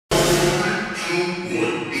What's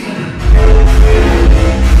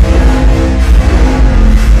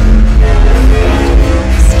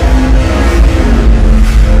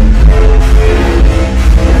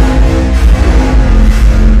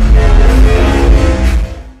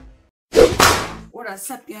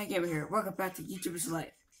up, gang? Gamer here. Welcome back to YouTubers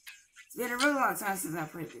Life. It's been a really long time since I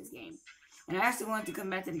played this game, and I actually wanted to come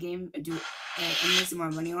back to the game and and make some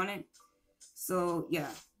more money on it. So yeah.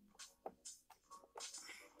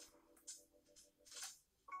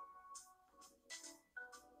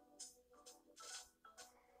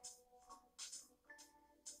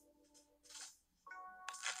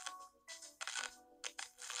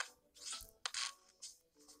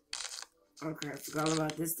 Okay, I forgot all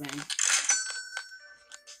about this thing.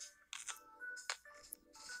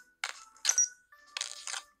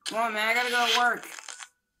 Come on, man, I gotta go to work.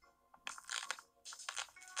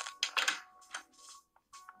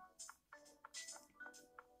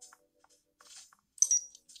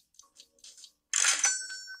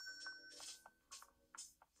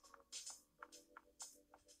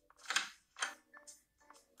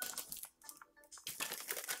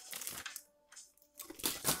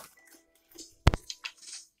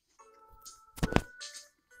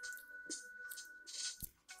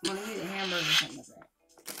 I'm gonna eat a hamburger or something like that.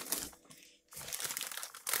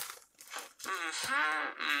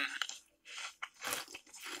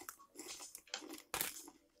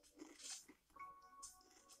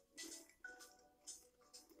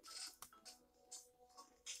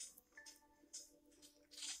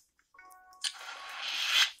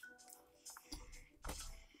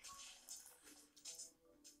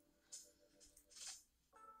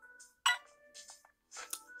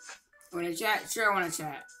 Wanna chat? Sure, I wanna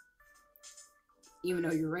chat. Even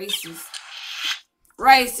though you're racist.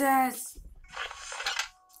 Racist!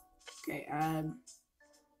 Okay,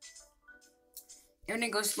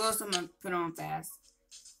 everything goes slow, so I'm gonna put it on fast.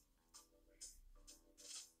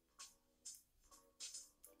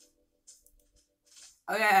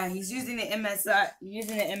 Oh yeah, he's using the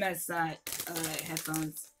MSI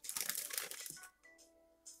headphones.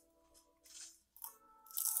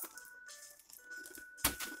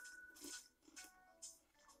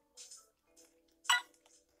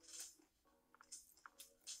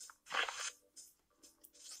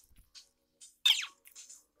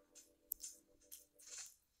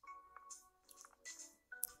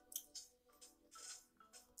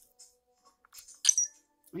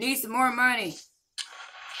 We need some more money.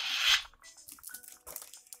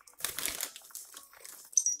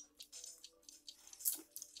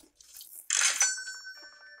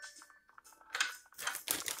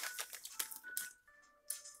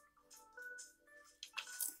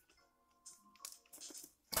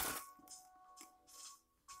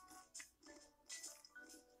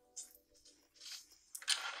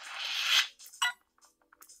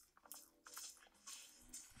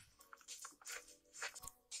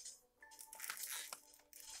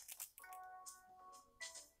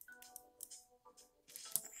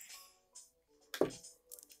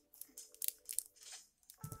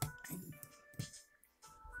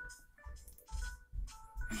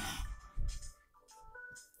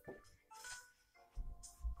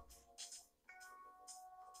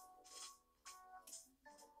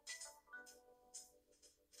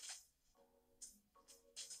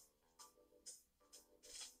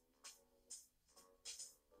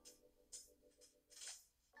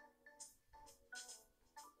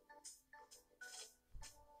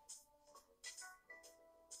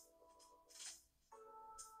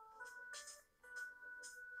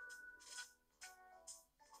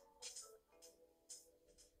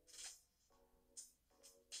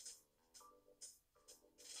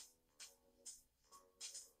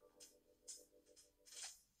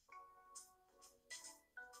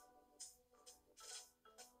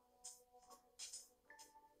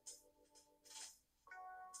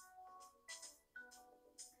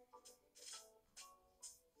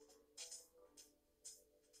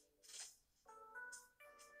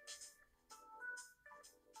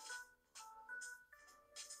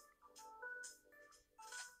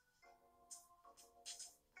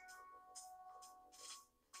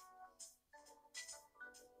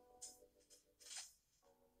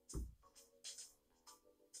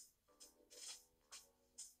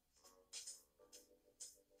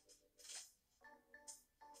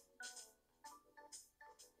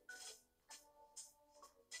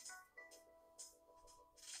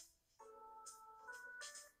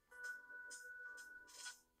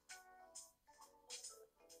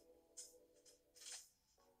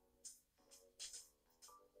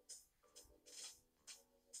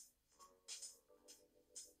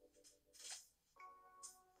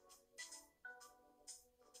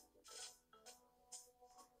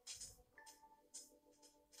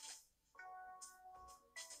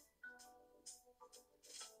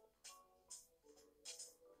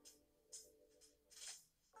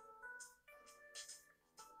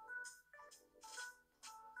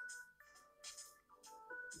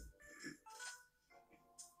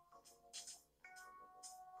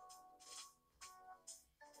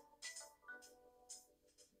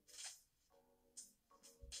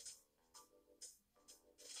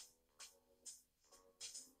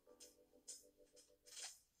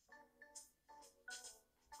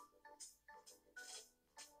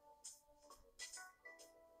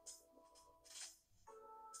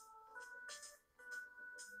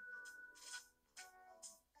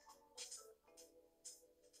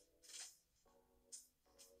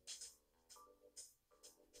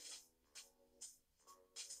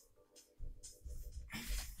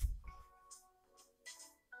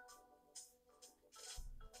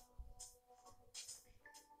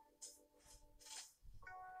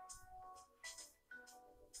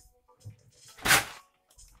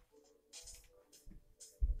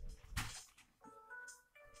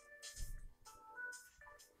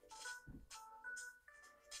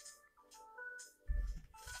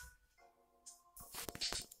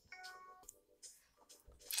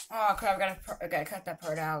 Oh crap! I gotta cut that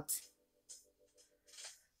part out.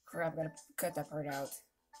 Crap! I gotta cut that part out.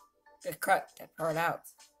 Gotta cut that part out.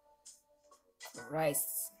 Christ!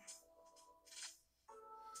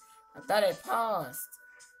 I thought it paused,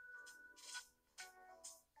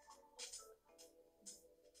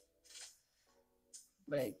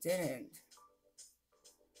 but it didn't.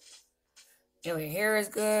 Anyway, here is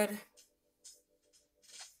good.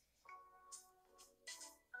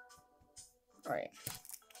 Alright.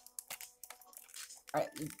 Alright,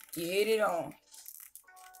 get it on.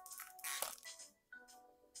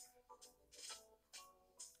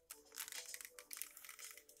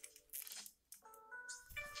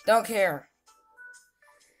 Don't care.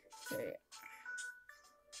 Okay.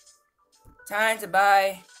 Time to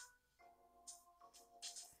buy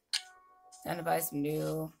some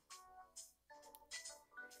new.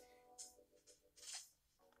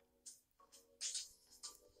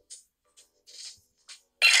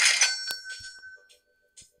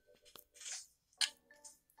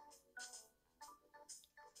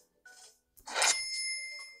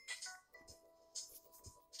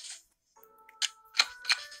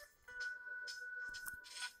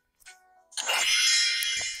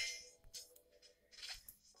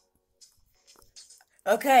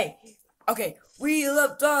 Okay. Okay. We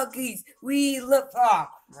love doggies. We love. Oh,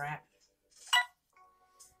 crap.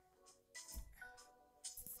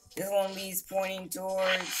 This one leads pointing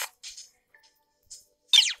towards.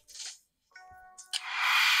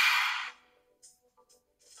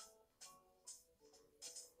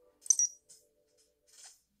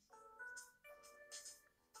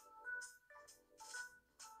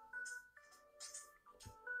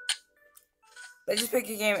 Let's just pick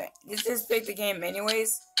the game. Let's just pick the game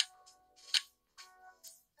anyways.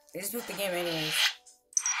 Let's just pick the game anyways.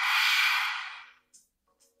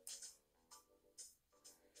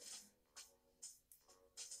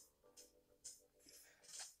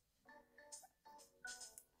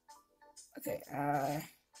 Okay,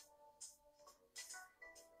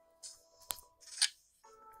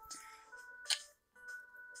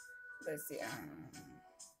 let's see,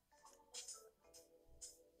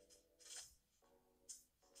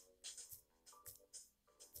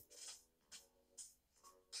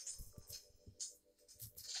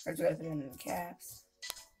 I just gotta put it in the caps.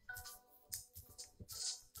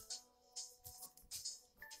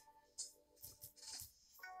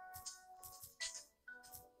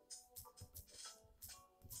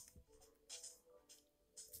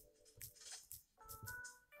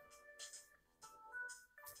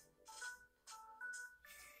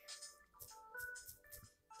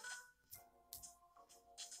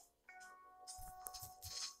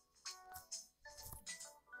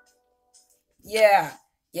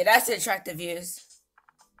 Yeah, that's the attractive views.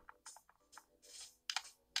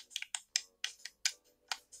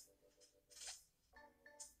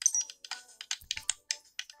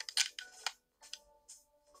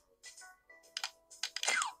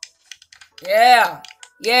 Yeah,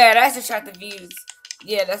 that's attractive views.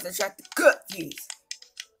 Yeah, that's attractive good views.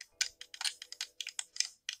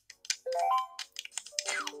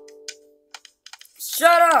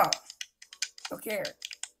 Shut up! Don't care.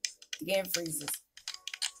 The game freezes.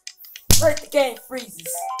 Right, the game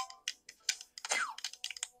freezes.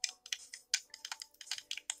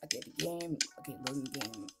 Okay, the game. Okay, loading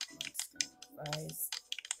game. Device.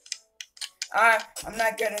 I'm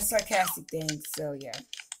not good at sarcastic things, so yeah.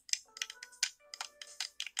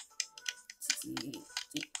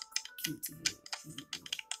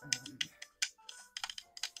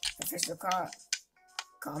 Official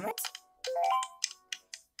comment.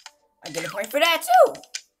 I get a point for that too.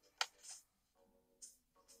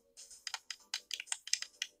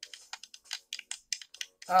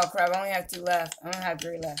 Oh crap! I only have 2 left. I only have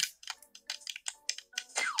 3 left.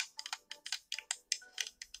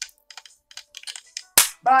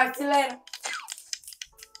 Bye. See you later.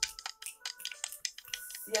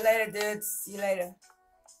 See you later, dudes. See you later.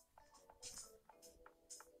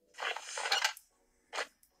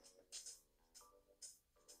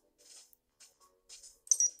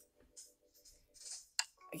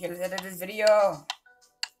 Okay, let's edit this video.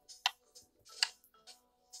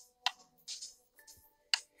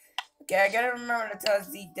 Okay, I gotta remember to tell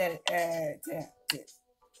Zeke that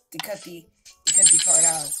to cut the part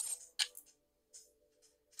out.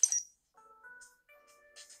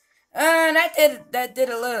 That did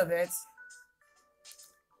a little bit.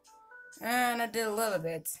 That did a little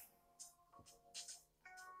bit.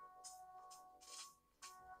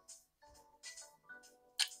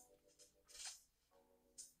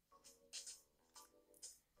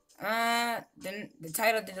 Then the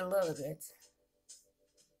title did a little bit.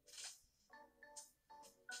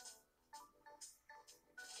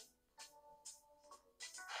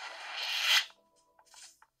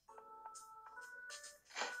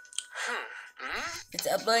 It's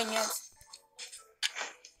uploading yet.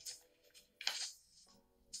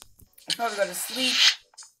 I'll probably go to sleep.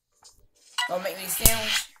 Or make me a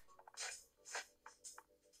sandwich.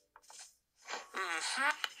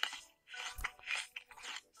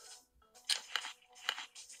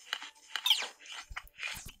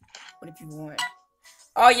 What do people want?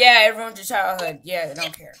 Oh yeah, everyone's your childhood. Yeah, they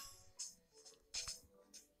don't care.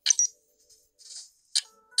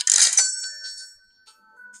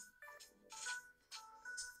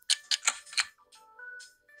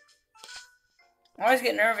 I always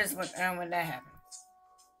get nervous when that happens.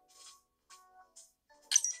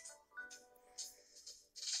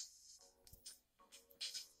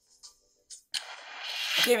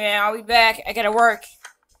 Okay, man, I'll be back. I gotta work.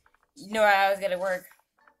 You know I always gotta work.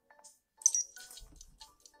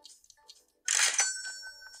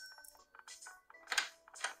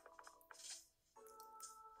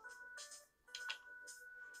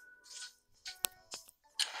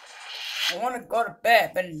 I want to go to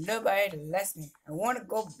bed, but nobody lets me. I want to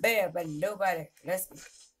go to bed, but nobody lets me.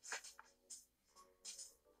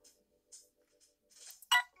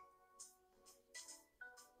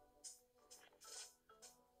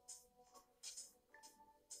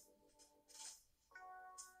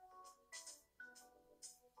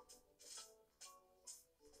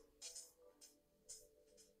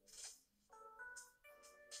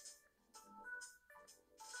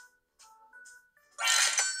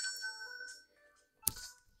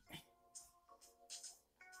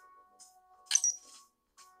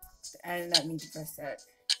 I did not mean to press that.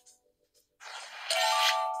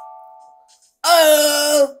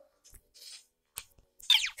 Oh!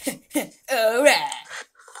 Alright.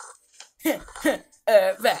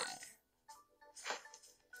 Alright.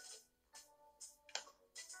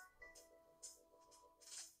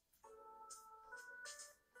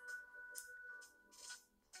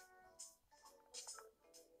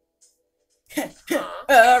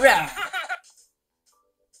 Alright.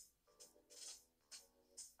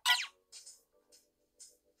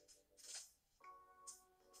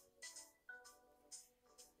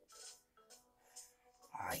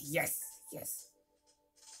 Oh, yes, yes.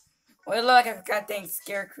 Well, it look like a goddamn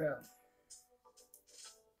scarecrow.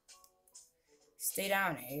 Stay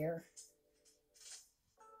down here.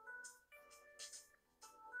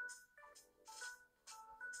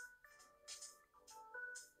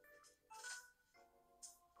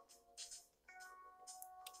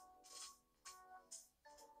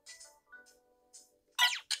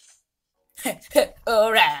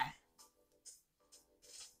 Alright.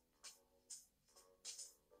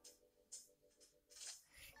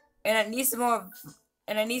 And I need some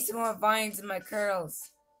more vines in my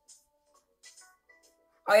curls.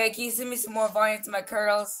 Oh yeah, can you send me some more vines in my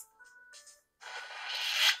curls?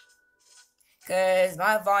 Cause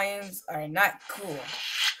my volumes are not cool.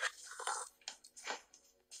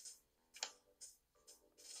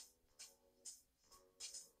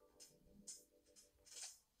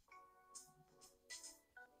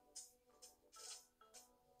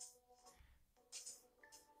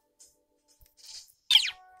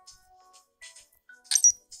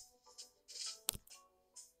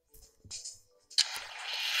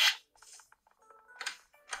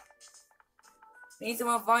 I need some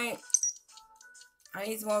more volume. I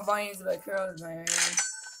need some more volumes in my curls, man. I'm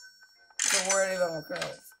so worried about my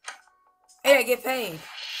curls. Hey, I get paid.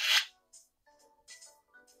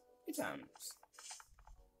 Good times.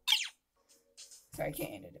 Sorry, I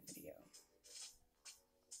can't edit the video.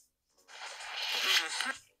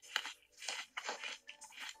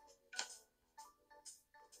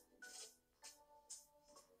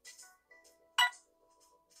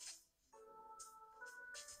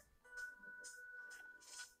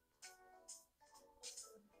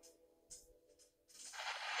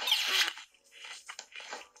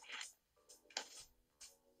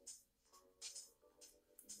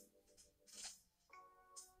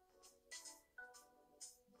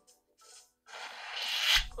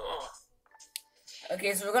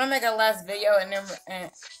 Okay, so we're gonna make our last video, and then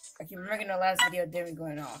okay, we're making our last video, then we're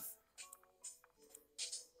going off.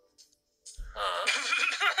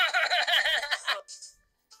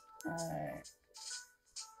 Alright.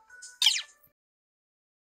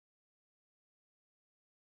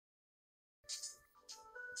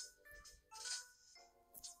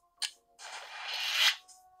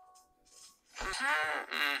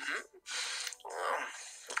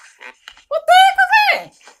 What the heck was that?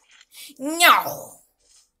 No!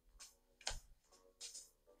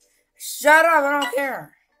 Shut up, I don't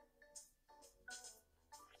care.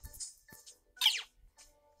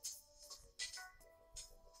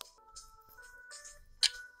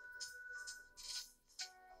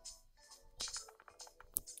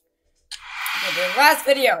 the last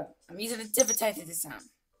video. I'm using a different title this time.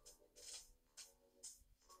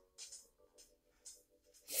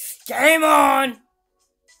 Game on!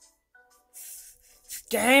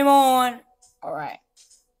 Game on! Alright.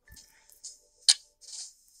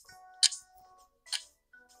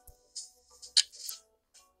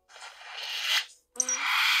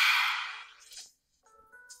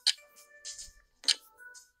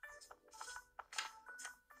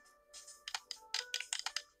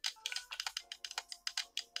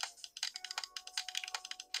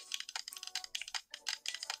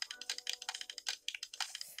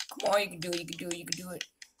 Come on, you can do it, you can do it, you can do it.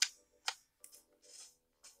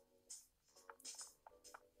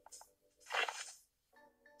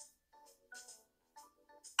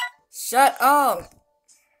 Shut up!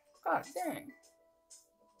 God dang.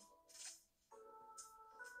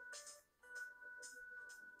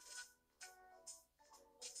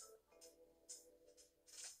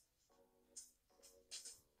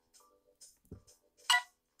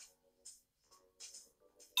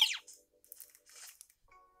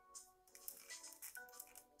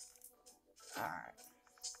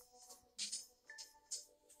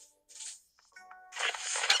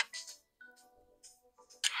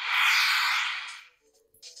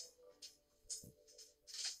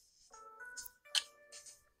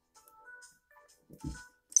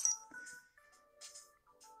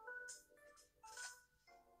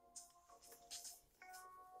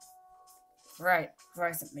 Alright.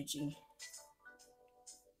 Right, Mitchie.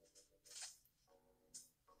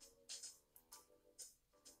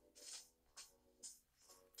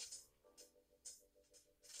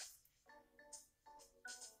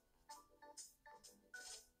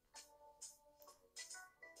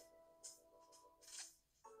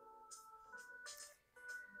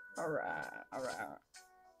 Alright.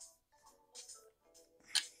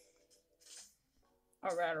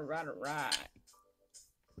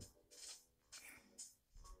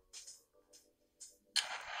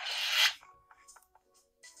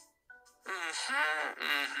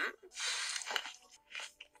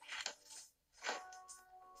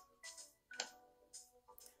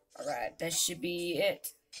 Alright, that should be it.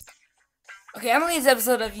 Okay, I'm gonna leave this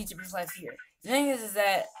episode of YouTubers Life here. The thing is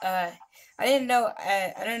that I didn't know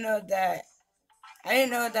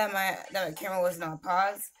that my camera wasn't on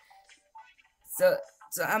pause. So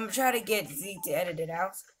I'm gonna try to get Zeke to edit it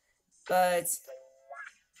out. But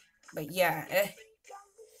yeah.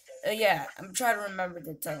 Yeah, I'm trying to remember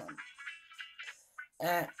to tell him.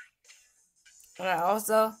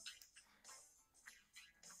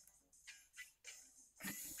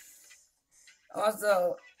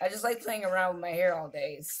 Also, I just like playing around with my hair all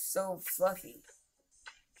day. It's so fluffy.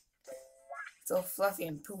 So fluffy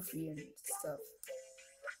and poofy and stuff.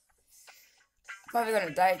 Probably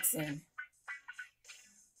gonna dye it soon.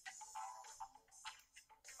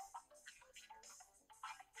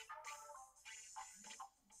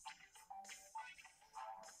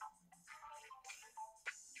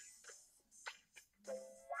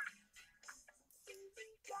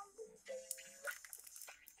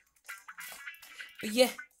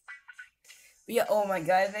 But yeah, oh my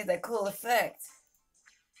god, it made that cool effect.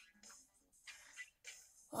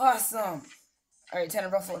 Awesome. Alright, time to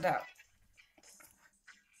ruffle it out.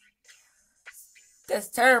 That's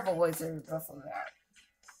terrible way to ruffle it out.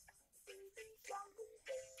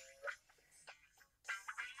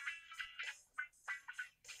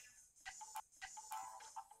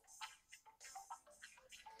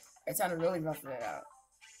 It's time to really ruffle it out.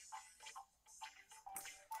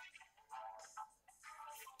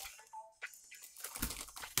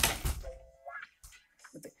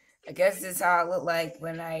 I guess this is how I look like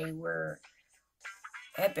when I wear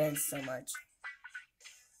headbands so much.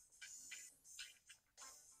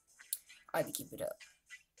 I had to keep it up.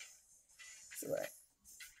 So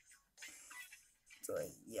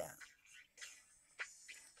yeah.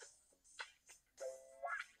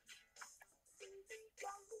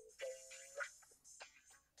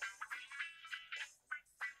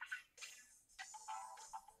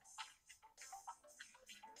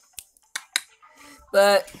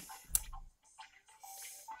 But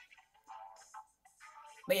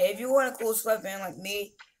yeah, if you want a cool sweatband like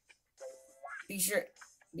me, be sure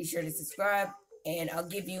to subscribe, and I'll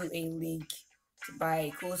give you a link to buy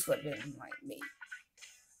a cool sweatband like me.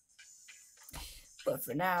 But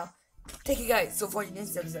for now, thank you guys so much for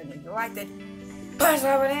this episode. If you liked it, push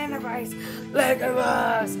over the enterprise like a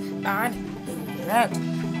boss, and that.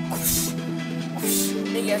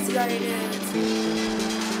 Thank you guys, see you later.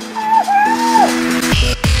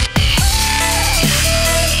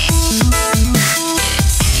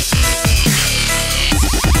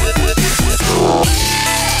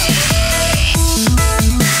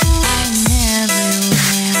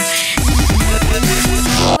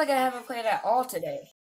 today.